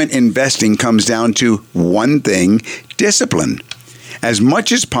 retirement investing comes down to one thing: discipline. As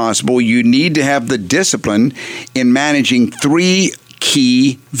much as possible, you need to have the discipline in managing three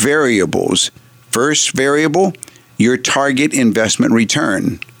key variables. First variable, your target investment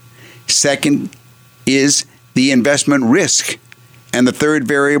return. Second is the investment risk. And the third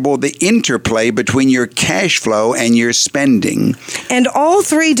variable, the interplay between your cash flow and your spending. And all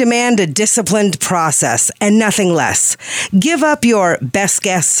three demand a disciplined process and nothing less. Give up your best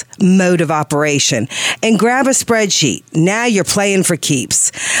guess mode of operation and grab a spreadsheet. Now you're playing for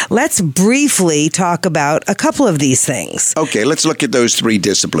keeps. Let's briefly talk about a couple of these things. Okay, let's look at those three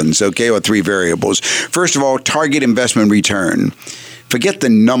disciplines, or three variables. First of all, target investment return. Forget the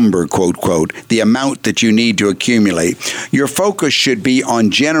number, quote, quote, the amount that you need to accumulate. Your focus should be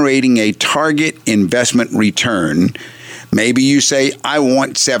on generating a target investment return. Maybe you say, I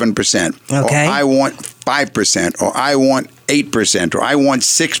want 7%, okay, or I want 5%, or I want 8%, or I want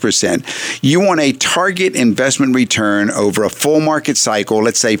 6%. You want a target investment return over a full market cycle,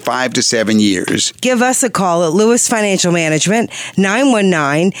 let's say 5 to 7 years. Give us a call at Lewis Financial Management,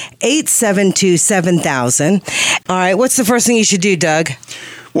 919-872-7000. All right, what's the first thing you should do, Doug?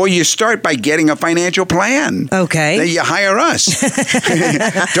 Well, you start by getting a financial plan. Okay. Then you hire us.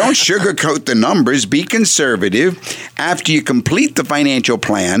 Don't sugarcoat the numbers. Be conservative. After you complete the financial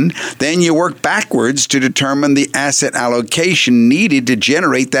plan, then you work backwards to determine the asset allocation needed to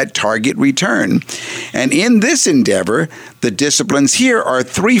generate that target return. And in this endeavor, the disciplines here are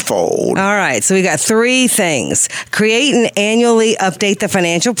threefold. All right, so we got three things. Create and annually update the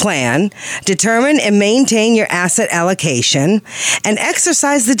financial plan, determine and maintain your asset allocation, and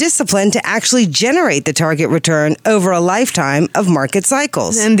exercise the discipline to actually generate the target return over a lifetime of market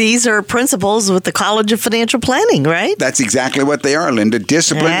cycles. And these are principles with the College of Financial Planning, right? That's exactly what they are, Linda.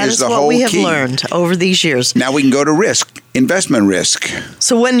 Discipline is the whole key. That's what we have learned over these years. Now we can go to risk, investment risk.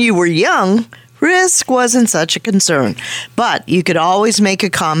 So when you were young, risk wasn't such a concern, but you could always make a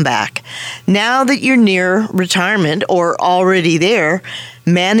comeback. Now that you're near retirement or already there,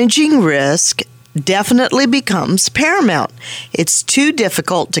 managing risk definitely becomes paramount. It's too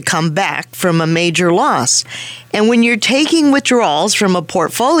difficult to come back from a major loss. And when you're taking withdrawals from a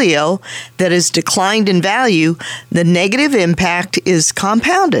portfolio that has declined in value, the negative impact is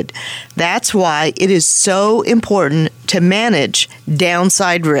compounded. That's why it is so important to manage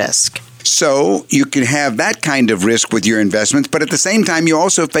downside risk. So you can have that kind of risk with your investments, but at the same time, you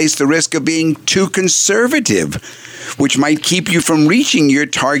also face the risk of being too conservative, which might keep you from reaching your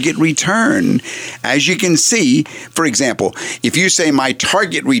target return. As you can see, for example, if you say my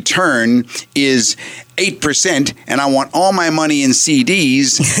target return is 8% and I want all my money in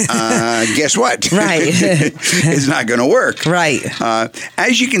CDs, guess what? Right. It's not going to work. Right.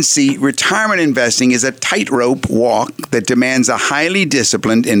 As you can see, retirement investing is a tightrope walk that demands a highly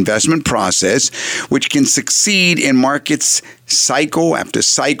disciplined investment process, which can succeed in markets cycle after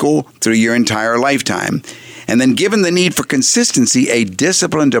cycle through your entire lifetime. And then given the need for consistency, a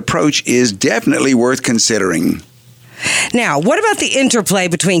disciplined approach is definitely worth considering. Now, what about the interplay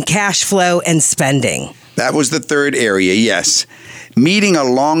between cash flow and spending? That was the third area, yes. Meeting a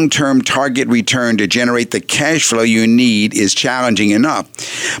long-term target return to generate the cash flow you need is challenging enough.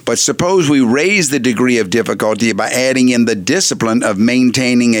 But suppose we raise the degree of difficulty by adding in the discipline of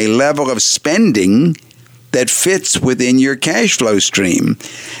maintaining a level of spending that fits within your cash flow stream.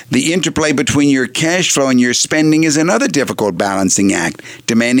 The interplay between your cash flow and your spending is another difficult balancing act,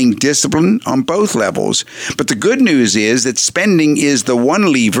 demanding discipline on both levels. But the good news is that spending is the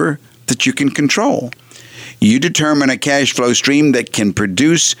one lever that you can control. You determine a cash flow stream that you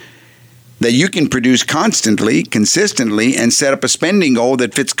can produce constantly, consistently, and set up a spending goal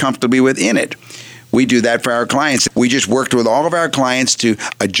that fits comfortably within it. We do that for our clients. We just worked with all of our clients to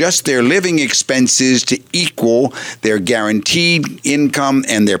adjust their living expenses to equal their guaranteed income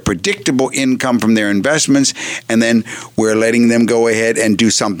and their predictable income from their investments. And then we're letting them go ahead and do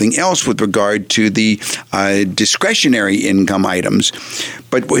something else with regard to the discretionary income items.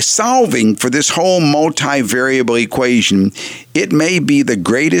 But we're solving for this whole multivariable equation. It may be the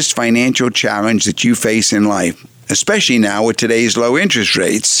greatest financial challenge that you face in life, especially now with today's low interest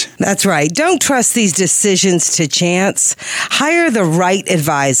rates. That's right. Don't trust these decisions to chance. Hire the right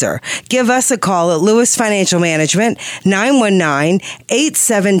advisor. Give us a call at Lewis Financial Management,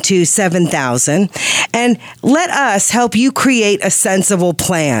 919-872-7000, and let us help you create a sensible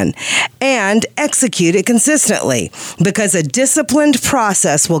plan and execute it consistently, because a disciplined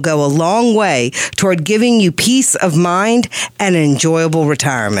process will go a long way toward giving you peace of mind and an enjoyable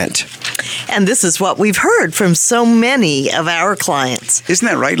retirement. And this is what we've heard from so many of our clients. Isn't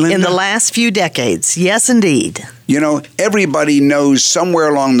that right, Linda? In the last few decades. Yes, indeed. You know, everybody knows somewhere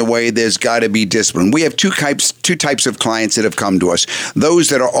along the way there's got to be discipline. We have two types of clients that have come to us. Those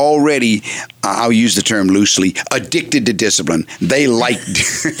that are already, I'll use the term loosely, addicted to discipline. They like...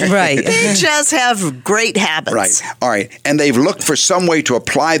 Right. They just have great habits. Right. All right. And they've looked for some way to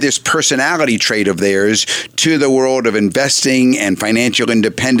apply this personality trait of theirs to the world of investing and financial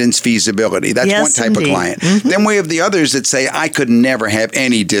independence feasibility. That's one type of client. Mm-hmm. Then we have the others that say, I could never have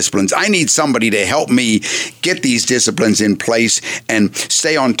any disciplines. I need somebody to help me get these disciplines in place and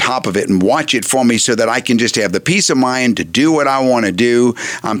stay on top of it and watch it for me so that I can just have the peace of mind to do what I want to do.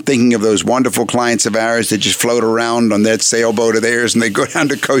 I'm thinking of those wonderful clients of ours that just float around on that sailboat of theirs, and they go down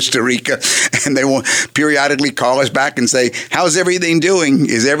to Costa Rica, and they will periodically call us back and say, how's everything doing?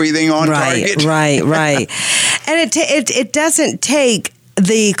 Is everything on target? Right. And it doesn't take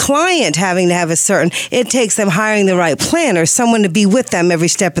the client having to have it takes them hiring the right planner, someone to be with them every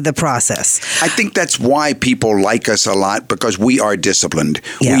step of the process. I think that's why people like us a lot, because we are disciplined.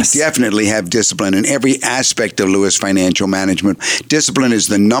 Yes. We definitely have discipline in every aspect of Lewis Financial Management. Discipline is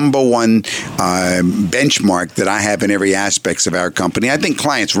the number one benchmark that I have in every aspect of our company. I think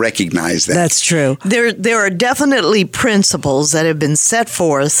clients recognize that. That's true. There are definitely principles that have been set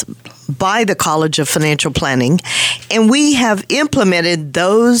forth by the College of Financial Planning, and we have implemented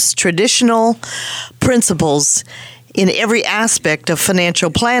those traditional principles in every aspect of financial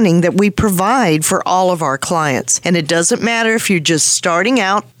planning that we provide for all of our clients. And it doesn't matter if you're just starting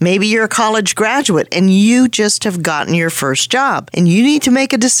out, maybe you're a college graduate and you just have gotten your first job and you need to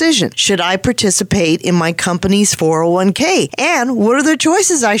make a decision. Should I participate in my company's 401k? And what are the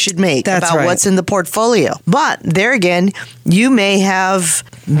choices I should make about what's in the portfolio? But there again, you may have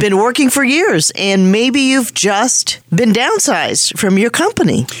been working for years and maybe you've just been downsized from your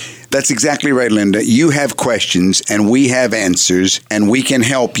company. That's exactly right, Linda. You have questions and we have answers and we can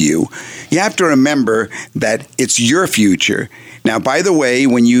help you. You have to remember that it's your future. Now, by the way,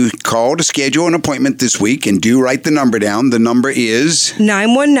 when you call to schedule an appointment this week, and do write the number down, the number is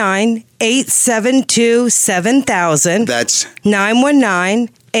 919-872-7000. That's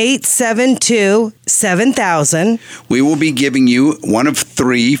 919-872-7000. We will be giving you one of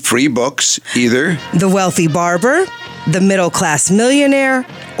 3 free books, either The Wealthy Barber, The Middle Class Millionaire,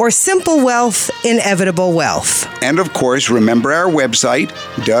 or Simple Wealth, Inevitable Wealth. And of course, remember our website,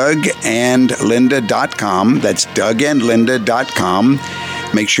 dougandlinda.com. That's dougandlinda.com.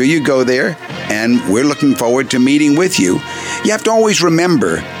 Make sure you go there, and we're looking forward to meeting with you. You have to always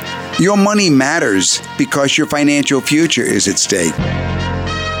remember, your money matters because your financial future is at stake.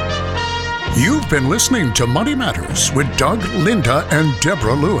 You've been listening to Money Matters with Doug, Linda, and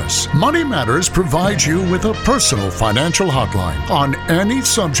Deborah Lewis. Money Matters provides you with a personal financial hotline on any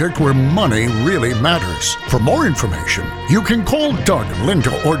subject where money really matters. For more information, you can call Doug,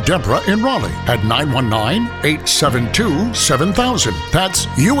 Linda, or Deborah in Raleigh at 919-872-7000. That's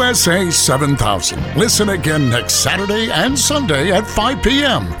USA 7000. Listen again next Saturday and Sunday at 5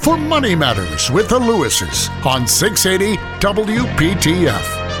 p.m. for Money Matters with the Lewises on 680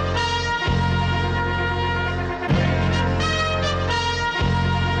 WPTF.